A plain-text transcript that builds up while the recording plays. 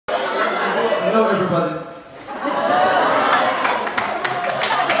Hello, everybody.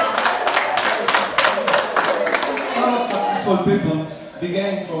 Some successful people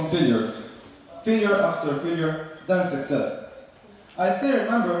began from failures. Failure after failure, then success. I still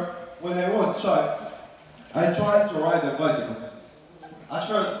remember when I was a child, I tried to ride a bicycle. At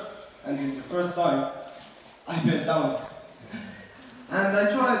first, and in the first time, I fell down. And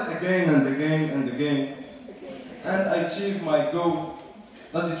I tried again and again and again, and I achieved my goal,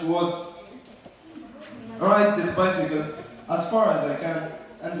 that it was ride this bicycle as far as I can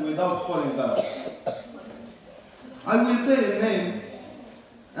and without falling down. I will say a name,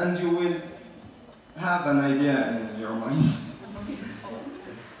 and you will have an idea in your mind.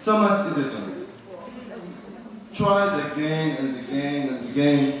 Thomas Edison tried again and again and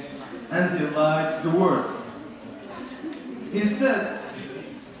again, and he lights the world. He said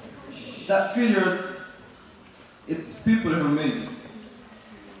that failure, it's people who made it.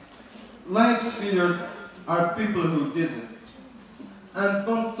 Life's failures are people who did it. And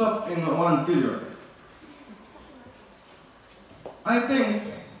don't stop in one failure. I think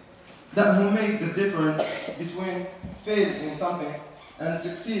that who make the difference between fail in something and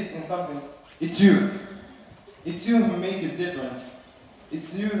succeed in something, it's you. It's you who make it different.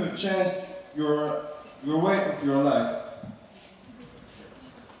 It's you who change your way of your life.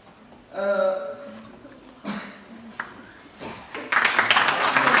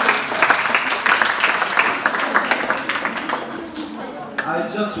 I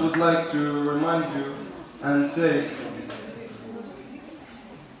just would like to remind you and say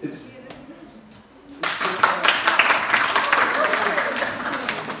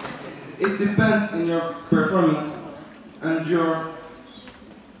it depends on your performance and your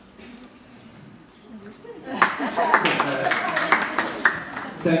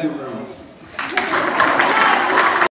thank you very much.